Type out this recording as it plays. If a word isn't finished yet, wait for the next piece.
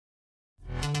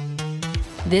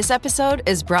This episode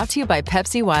is brought to you by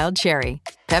Pepsi Wild Cherry.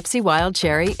 Pepsi Wild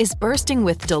Cherry is bursting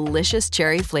with delicious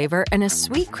cherry flavor and a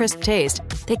sweet, crisp taste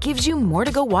that gives you more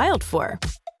to go wild for.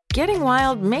 Getting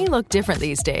wild may look different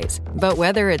these days, but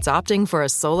whether it's opting for a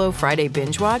solo Friday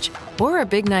binge watch or a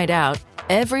big night out,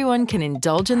 everyone can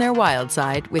indulge in their wild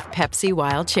side with Pepsi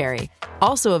Wild Cherry.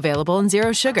 Also available in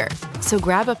Zero Sugar. So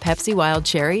grab a Pepsi Wild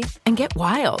Cherry and get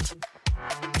wild.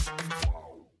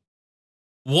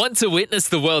 Want to witness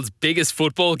the world's biggest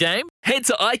football game? Head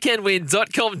to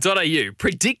iCanWin.com.au,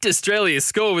 predict Australia's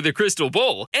score with a crystal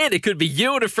ball, and it could be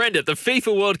you and a friend at the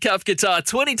FIFA World Cup Qatar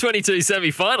 2022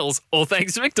 semi-finals, all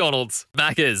thanks to McDonald's.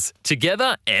 Maccas,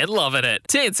 together and loving it.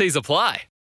 T&Cs apply.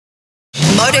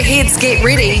 Motorheads get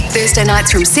ready. Thursday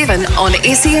nights from 7 on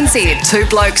SENZ. Two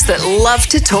blokes that love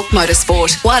to talk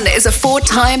motorsport. One is a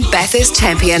 4-time Bathurst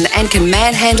champion and can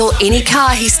manhandle any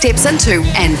car he steps into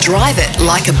and drive it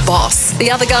like a boss.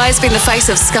 The other guy's been the face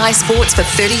of Sky Sports for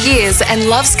 30 years and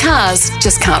loves cars,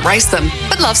 just can't race them,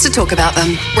 but loves to talk about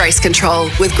them. Race Control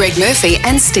with Greg Murphy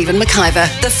and Stephen McIver,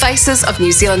 the faces of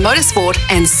New Zealand motorsport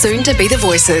and soon to be the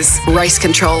voices. Race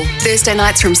Control, Thursday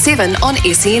nights from 7 on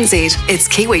SENZ. It's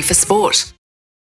Kiwi for Sport.